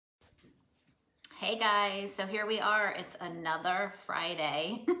Hey guys, so here we are. It's another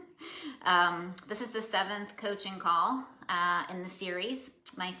Friday. This is the 7th coaching call in the series,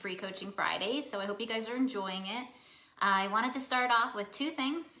 my free coaching Fridays. So I hope you guys are enjoying it. I wanted to start off with two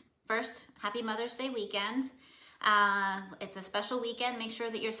things. First, happy Mother's Day weekend. It's a special weekend. Make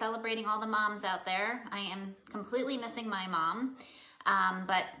sure that you're celebrating all the moms out there. I am completely missing my mom.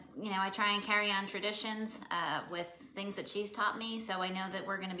 But you know, I try and carry on traditions with things that she's taught me. So I know that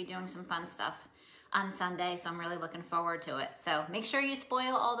we're going to be doing some fun stuff on Sunday. So I'm really looking forward to it. So make sure you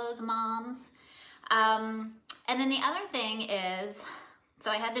spoil all those moms. And then the other thing is, so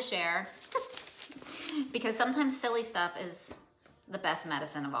I had to share because sometimes silly stuff is the best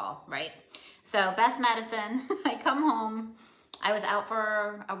medicine of all, right? So best medicine, I come home, I was out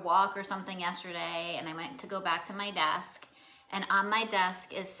for a walk or something yesterday and I went to go back to my desk. And on my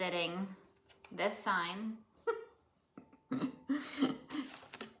desk is sitting this sign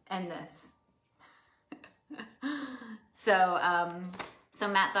and this. So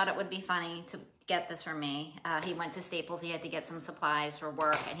Matt thought it would be funny to get this for me. He went to Staples, he had to get some supplies for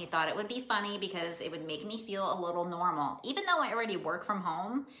work, and he thought it would be funny because it would make me feel a little normal, even though I already work from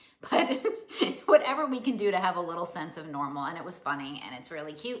home, but whatever we can do to have a little sense of normal. And it was funny and it's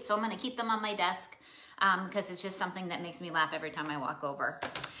really cute. So I'm gonna keep them on my desk because it's just something that makes me laugh every time I walk over.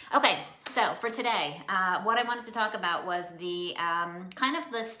 Okay, so for today, what I wanted to talk about was the kind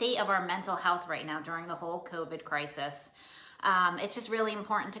of the state of our mental health right now during the whole COVID crisis. It's just really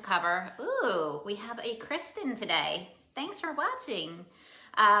important to cover. Ooh, we have a Kristen today. Thanks for watching.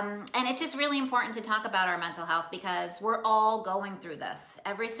 And it's just really important to talk about our mental health because we're all going through this,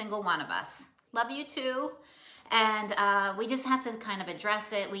 every single one of us. Love you too. And we just have to kind of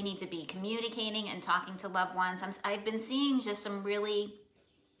address it. We need to be communicating and talking to loved ones. I've been seeing just some really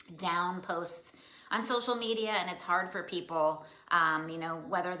down posts on social media, and it's hard for people, you know,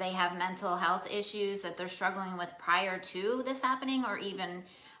 whether they have mental health issues that they're struggling with prior to this happening, or even,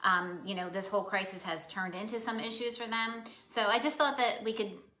 you know, this whole crisis has turned into some issues for them. So I just thought that we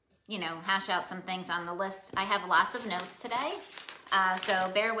could, you know, hash out some things on the list. I have lots of notes today.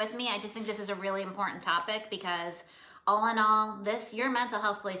 So bear with me. I just think this is a really important topic because all in all, your mental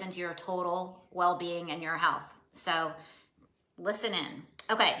health plays into your total well-being and your health. So listen in.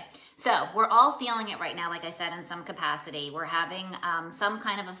 Okay, so we're all feeling it right now, like I said, in some capacity. We're having some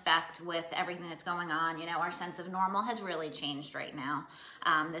kind of effect with everything that's going on. You know, our sense of normal has really changed right now.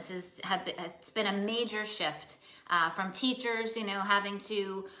 It's been a major shift from teachers, you know, having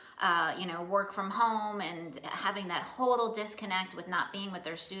to, you know, work from home and having that total disconnect with not being with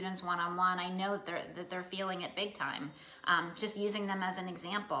their students one-on-one. I know that they're feeling it big time. Just using them as an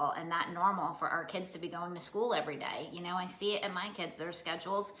example and not normal for our kids to be going to school every day. You know, I see it in my kids. Their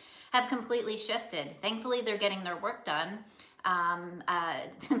schedules have completely shifted. Thankfully, they're getting their work done.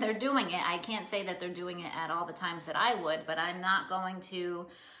 They're doing it. I can't say that they're doing it at all the times that I would, but I'm not going to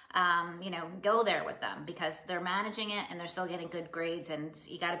you know, go there with them because they're managing it and they're still getting good grades, and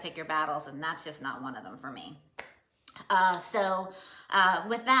you got to pick your battles, and that's just not one of them for me.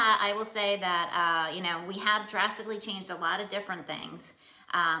 With that, I will say that, you know, we have drastically changed a lot of different things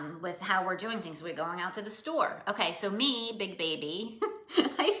with how we're doing things. We're going out to the store. Okay, so me, big baby,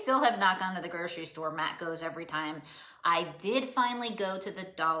 I still have not gone to the grocery store. Matt goes every time. I did finally go to the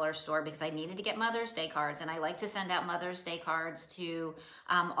dollar store because I needed to get Mother's Day cards, and I like to send out Mother's Day cards to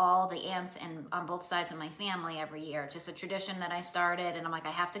all the aunts and on both sides of my family every year. Just a tradition that I started, and I'm like,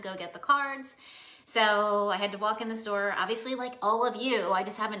 I have to go get the cards. So I had to walk in the store, obviously like all of you, I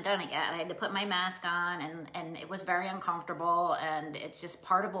just haven't done it yet. I had to put my mask on and it was very uncomfortable, and it's just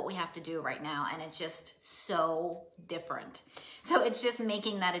part of what we have to do right now. And it's just so different. So it's just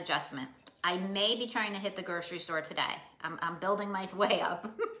making that adjustment. I may be trying to hit the grocery store today. I'm building my way up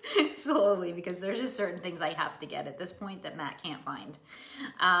slowly because there's just certain things I have to get at this point that Matt can't find.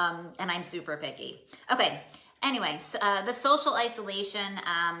 And I'm super picky. Okay. Anyways, the social isolation,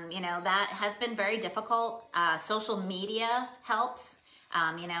 you know, that has been very difficult. Social media helps,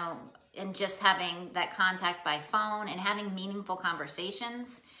 you know, and just having that contact by phone and having meaningful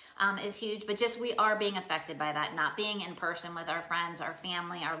conversations is huge. But just we are being affected by that, not being in person with our friends, our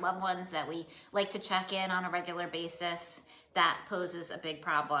family, our loved ones that we like to check in on a regular basis. That poses a big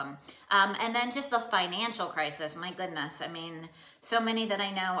problem. And then just the financial crisis, my goodness. I mean, so many that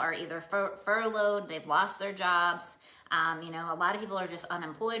I know are either furloughed, they've lost their jobs. You know, a lot of people are just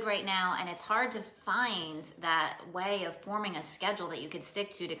unemployed right now, and it's hard to find that way of forming a schedule that you could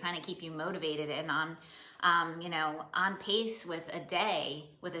stick to kind of keep you motivated and on, you know, on pace with a day,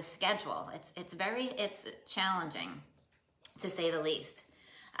 with a schedule. It's challenging, to say the least.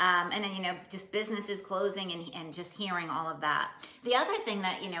 And then, you know, just businesses closing and just hearing all of that. The other thing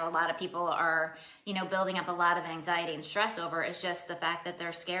that, you know, a lot of people are, you know, building up a lot of anxiety and stress over is just the fact that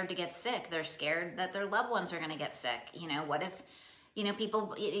they're scared to get sick. They're scared that their loved ones are going to get sick. You know, what if, you know,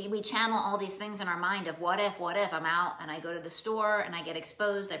 people, we channel all these things in our mind of what if I'm out and I go to the store and I get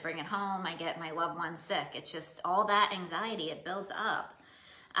exposed, I bring it home, I get my loved one sick. It's just all that anxiety, it builds up.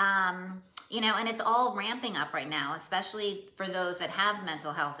 You know, and it's all ramping up right now, especially for those that have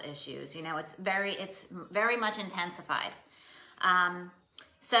mental health issues. You know, it's very much intensified.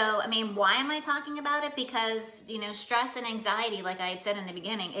 So, I mean, why am I talking about it? Because, you know, stress and anxiety, like I had said in the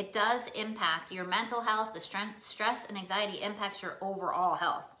beginning, it does impact your mental health. The stress and anxiety impacts your overall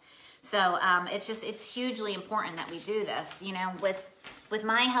health. So it's hugely important that we do this. You know, with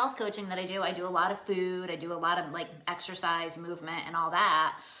my health coaching that I do a lot of food, I do a lot of like exercise, movement, and all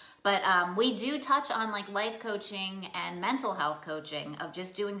that. But we do touch on like life coaching and mental health coaching of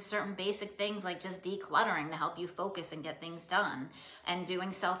just doing certain basic things like just decluttering to help you focus and get things done, and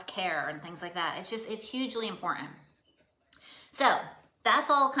doing self-care and things like that. It's hugely important. So that's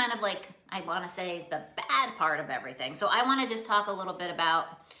all kind of like, I want to say, the bad part of everything. So I want to just talk a little bit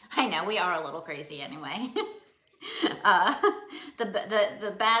about, I know we are a little crazy anyway.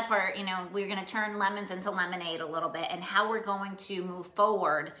 The bad part, you know, we're going to turn lemons into lemonade a little bit, and how we're going to move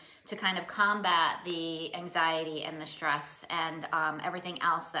forward to kind of combat the anxiety and the stress and everything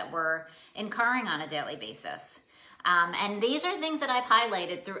else that we're incurring on a daily basis. And these are things that I've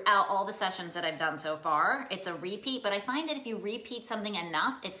highlighted throughout all the sessions that I've done so far. It's a repeat, but I find that if you repeat something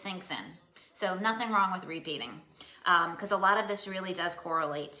enough, it sinks in. So nothing wrong with repeating. Because a lot of this really does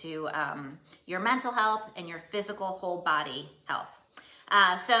correlate to your mental health and your physical whole body health.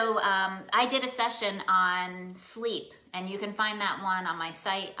 So I did a session on sleep, and you can find that one on my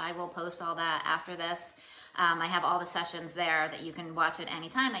site. I will post all that after this. I have all the sessions there that you can watch at any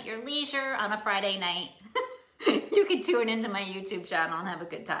time at your leisure on a Friday night. You can tune into my YouTube channel and have a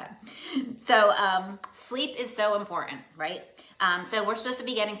good time. So sleep is so important, right? So we're supposed to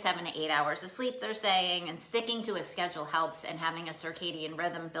be getting 7 to 8 hours of sleep, they're saying, and sticking to a schedule helps, and having a circadian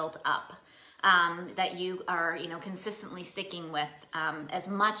rhythm built up that you are, you know, consistently sticking with as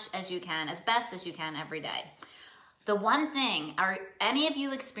much as you can, as best as you can every day. The one thing, are any of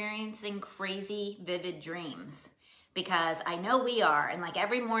you experiencing crazy, vivid dreams? Because I know we are, and like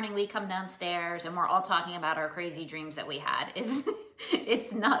every morning we come downstairs and we're all talking about our crazy dreams that we had.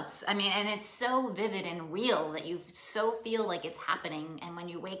 It's nuts. I mean, and it's so vivid and real that you so feel like it's happening. And when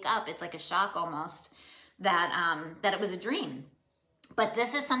you wake up, it's like a shock almost that that it was a dream. But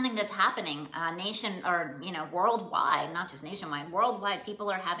this is something that's happening worldwide, not just nationwide, worldwide. People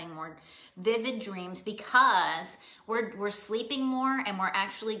are having more vivid dreams because we're sleeping more, and we're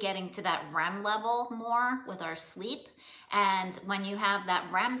actually getting to that REM level more with our sleep. And when you have that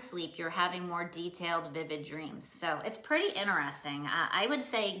REM sleep, you're having more detailed, vivid dreams. So it's pretty interesting. I would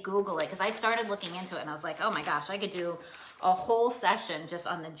say Google it, because I started looking into it and I was like, oh my gosh, I could do a whole session just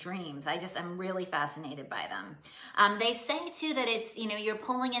on the dreams. I'm really fascinated by them. They say too that it's, you know, you're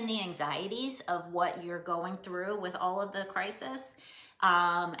pulling in the anxieties of what you're going through with all of the crisis.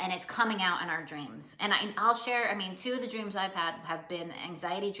 And it's coming out in our dreams. And I'll share, I mean, 2 of the dreams I've had have been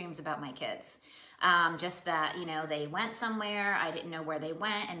anxiety dreams about my kids. Just that, you know, they went somewhere, I didn't know where they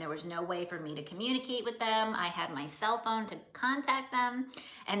went, and there was no way for me to communicate with them. I had my cell phone to contact them,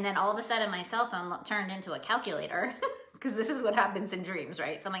 and then all of a sudden my cell phone turned into a calculator, because this is what happens in dreams,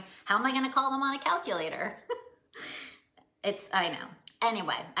 right? So I'm like, how am I going to call them on a calculator? I know.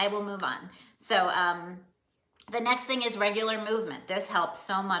 Anyway, I will move on. So, the next thing is regular movement. This helps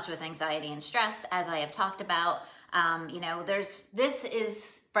so much with anxiety and stress, as I have talked about. You know, this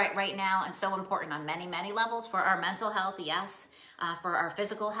is right now and so important on many, many levels for our mental health, yes, for our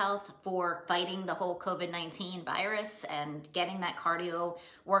physical health, for fighting the whole COVID-19 virus, and getting that cardio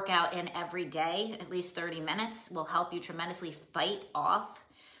workout in every day, at least 30 minutes, will help you tremendously fight off,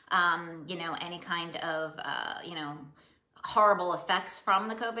 you know, any kind of, you know, horrible effects from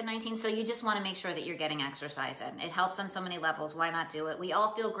the COVID-19. So you just want to make sure that you're getting exercise in. It helps on so many levels. Why not do it? We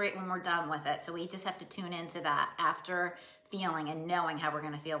all feel great when we're done with it. So we just have to tune into that after feeling and knowing how we're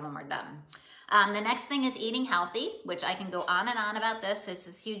going to feel when we're done. The next thing is eating healthy, which I can go on and on about this. This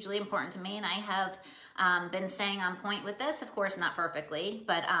is hugely important to me, and I have been staying on point with this. Of course, not perfectly,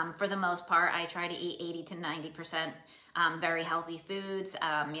 but for the most part, I try to eat 80 to 90% very healthy foods,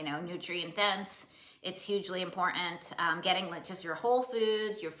 you know, nutrient dense. It's hugely important. Getting just your whole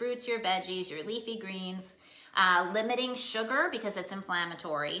foods, your fruits, your veggies, your leafy greens. Limiting sugar because it's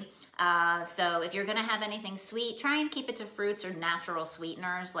inflammatory. So if you're gonna have anything sweet, try and keep it to fruits or natural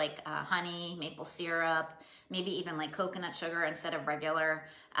sweeteners like honey, maple syrup, maybe even like coconut sugar instead of regular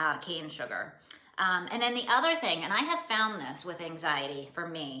cane sugar. And then the other thing, and I have found this with anxiety for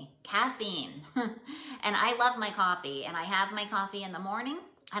me, caffeine. And I love my coffee, and I have my coffee in the morning,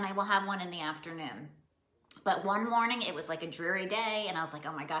 and I will have one in the afternoon. But one morning it was like a dreary day, and I was like,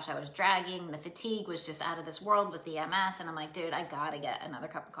 oh my gosh, I was dragging. The fatigue was just out of this world with the MS, and I'm like, dude, I gotta get another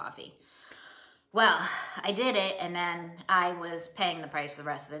cup of coffee. Well, I did it, and then I was paying the price the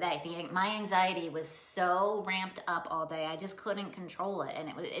rest of the day. My anxiety was so ramped up all day, I just couldn't control it,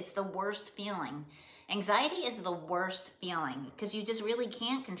 and it's the worst feeling. Anxiety is the worst feeling because you just really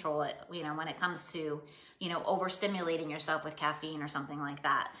can't control it, you know, when it comes to, you know, overstimulating yourself with caffeine or something like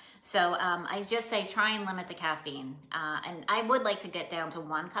that. So I just say try and limit the caffeine. And I would like to get down to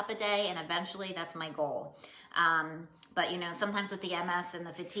 1 cup a day, and eventually that's my goal. But you know, sometimes with the MS and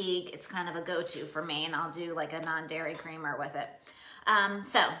the fatigue, it's kind of a go-to for me, and I'll do like a non-dairy creamer with it.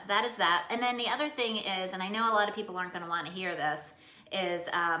 So that is that. And then the other thing is, and I know a lot of people aren't going to want to hear this, is,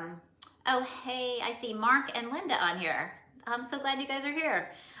 oh, hey, I see Mark and Linda on here. I'm so glad you guys are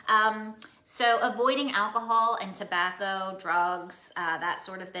here. So avoiding alcohol and tobacco, drugs, that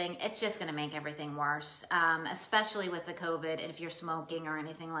sort of thing, it's just going to make everything worse, especially with the COVID. If you're smoking or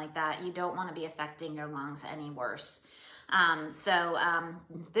anything like that, you don't want to be affecting your lungs any worse.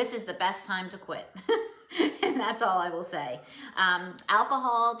 This is the best time to quit. And that's all I will say.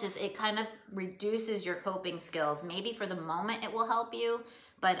 Alcohol, it kind of reduces your coping skills. Maybe for the moment it will help you,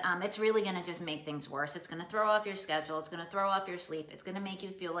 but it's really gonna just make things worse. It's gonna throw off your schedule. It's gonna throw off your sleep. It's gonna make you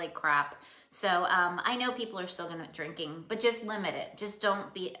feel like crap. So I know people are still gonna drinking, but just limit it. Just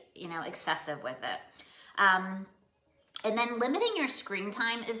don't be, you know, excessive with it. And then limiting your screen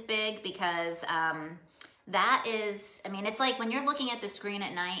time is big because that is, I mean, it's like when you're looking at the screen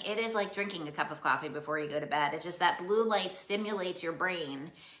at night, it is like drinking a cup of coffee before you go to bed. It's just that blue light stimulates your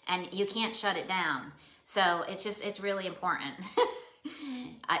brain and you can't shut it down. So it's really important.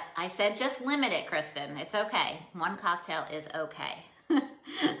 I said just limit it, Kristen. It's okay. 1 cocktail is okay.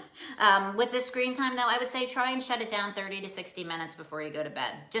 With the screen time though, I would say try and shut it down 30 to 60 minutes before you go to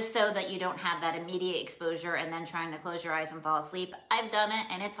bed, just so that you don't have that immediate exposure and then trying to close your eyes and fall asleep. I've done it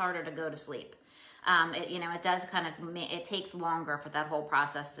and it's harder to go to sleep. It does kind of, it takes longer for that whole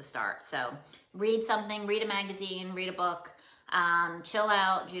process to start. So read something, read a magazine, read a book, chill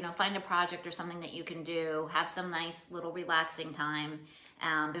out, you know, find a project or something that you can do, have some nice little relaxing time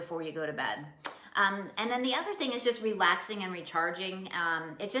before you go to bed. And then the other thing is just relaxing and recharging.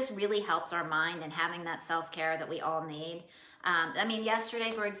 It just really helps our mind and having that self-care that we all need. I mean,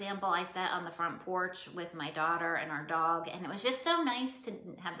 yesterday, for example, I sat on the front porch with my daughter and our dog, and it was just so nice to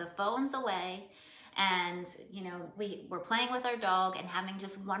have the phones away. And, you know, we were playing with our dog and having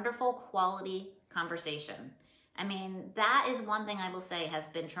just wonderful quality conversation. I mean, that is one thing I will say has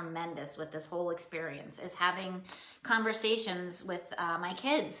been tremendous with this whole experience, is having conversations with my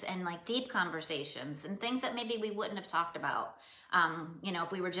kids, and like deep conversations and things that maybe we wouldn't have talked about, you know,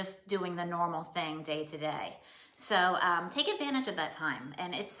 if we were just doing the normal thing day to day. So take advantage of that time,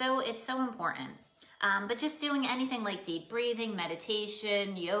 and it's so important. But just doing anything like deep breathing,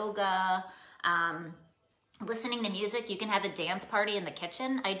 meditation, yoga, listening to music. You can have a dance party in the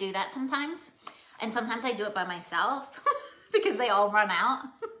kitchen. I do that sometimes. And sometimes I do it by myself because they all run out.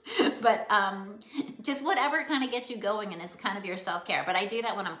 But just whatever kind of gets you going and is kind of your self-care. But I do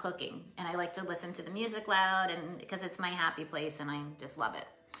that when I'm cooking. And I like to listen to the music loud, and because it's my happy place and I just love it.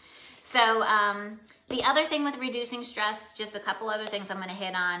 So the other thing with reducing stress, just a couple other things I'm going to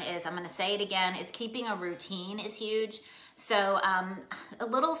hit on is, I'm going to say it again, is keeping a routine is huge. So a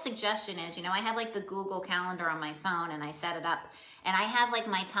little suggestion is, you know, I have like the Google Calendar on my phone, and I set it up, and I have like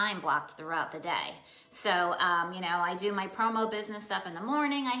my time blocked throughout the day. So, you know, I do my promo business stuff in the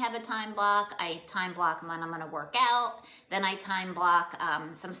morning. I have a time block. I time block when I'm going to work out. Then I time block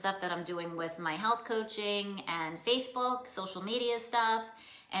some stuff that I'm doing with my health coaching and Facebook, social media stuff.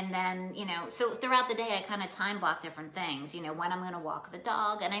 And then, you know, so throughout the day, I kind of time block different things, you know, when I'm going to walk the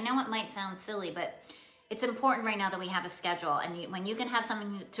dog. And I know it might sound silly, but it's important right now that we have a schedule. And when you can have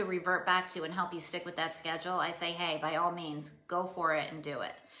something to revert back to and help you stick with that schedule, I say, hey, by all means, go for it and do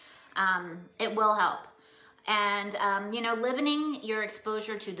it. It will help. And, you know, limiting your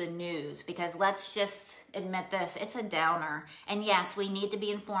exposure to the news, because let's just admit this, it's a downer. And yes, we need to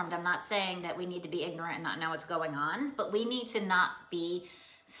be informed. I'm not saying that we need to be ignorant and not know what's going on, but we need to not be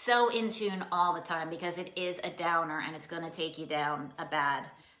so in tune all the time, because it is a downer and it's going to take you down a bad,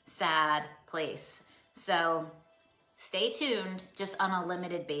 sad place. So stay tuned, just on a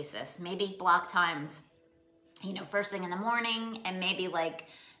limited basis. Maybe block times you know, first thing in the morning and maybe like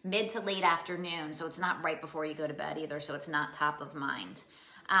mid to late afternoon. So it's not right before you go to bed either. So it's not top of mind.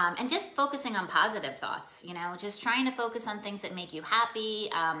 And just focusing on positive thoughts, you know, just trying to focus on things that make you happy.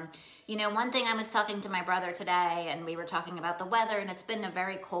 You know, one thing, I was talking to my brother today and we were talking about the weather, and it's been a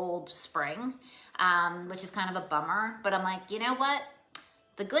very cold spring, which is kind of a bummer. But I'm like, you know what?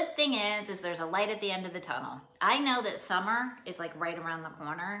 The good thing is there's a light at the end of the tunnel. I know that summer is like right around the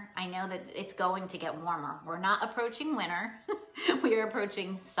corner. I know that it's going to get warmer. We're not approaching winter. We are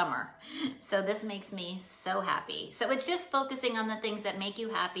approaching summer. So this makes me so happy. So it's just focusing on the things that make you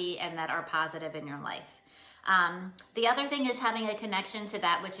happy and that are positive in your life. The other thing is having a connection to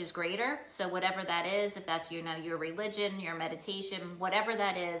that which is greater. So whatever that is, if that's, you know, your religion, your meditation, whatever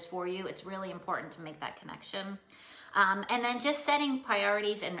that is for you, it's really important to make that connection. And then just setting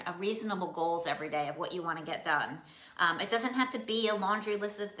priorities and reasonable goals every day of what you want to get done. It doesn't have to be a laundry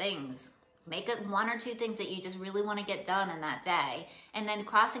list of things. Make it 1 or 2 things that you just really want to get done in that day. And then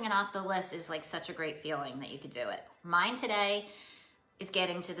crossing it off the list is like such a great feeling that you could do it. Mine today is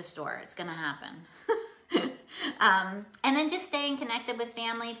getting to the store. It's going to happen. And then just staying connected with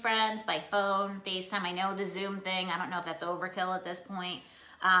family, friends by phone, FaceTime. I know the Zoom thing, I don't know if that's overkill at this point.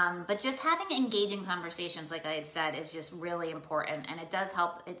 But just having engaging conversations, like I had said, is just really important. And it does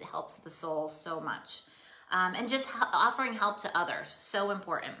help, it helps the soul so much. And just offering help to others, so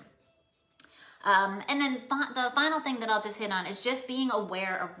important. And then the final thing that I'll just hit on is just being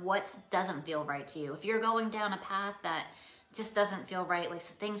aware of what doesn't feel right to you. If you're going down a path that just doesn't feel right, like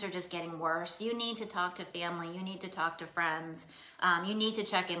things are just getting worse, you need to talk to family, you need to talk to friends, you need to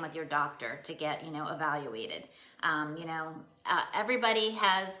check in with your doctor to get, you know, evaluated. Everybody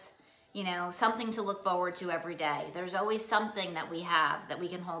has, you know, something to look forward to every day. There's always something that we have that we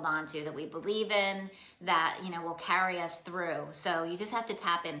can hold on to, that we believe in, that, you know, will carry us through. So you just have to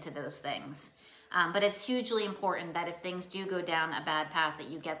tap into those things. But it's hugely important that if things do go down a bad path, that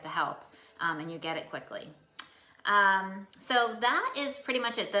you get the help and you get it quickly. So that is pretty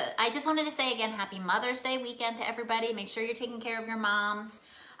much it. I just wanted to say again, happy Mother's Day weekend to everybody. Make sure you're taking care of your moms.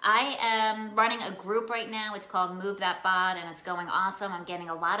 I am running a group right now. It's called Move That Bod, and it's going awesome. I'm getting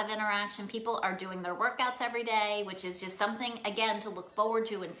a lot of interaction. People are doing their workouts every day, which is just something, again, to look forward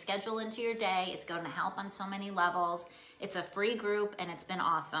to and schedule into your day. It's going to help on so many levels. It's a free group, and it's been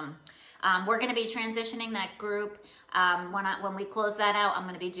awesome. We're going to be transitioning that group. When we close that out, I'm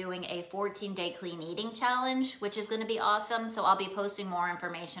going to be doing a 14-day clean eating challenge, which is going to be awesome. So I'll be posting more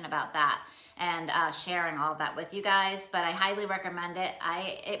information about that and sharing all of that with you guys. But I highly recommend it.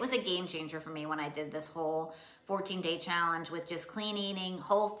 It was a game changer for me when I did this whole 14-day challenge with just clean eating,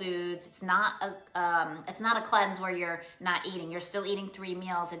 whole foods. It's not a cleanse where you're not eating. You're still eating 3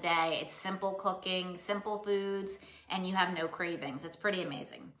 meals a day. It's simple cooking, simple foods, and you have no cravings. It's pretty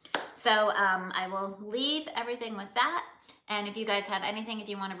amazing. So I will leave everything with that. And if you guys have anything, if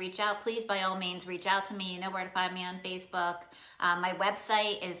you want to reach out, please, by all means, reach out to me. You know where to find me on Facebook. My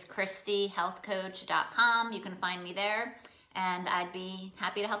website is christyhealthcoach.com. You can find me there, and I'd be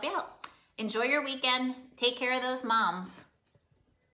happy to help you out. Enjoy your weekend. Take care of those moms.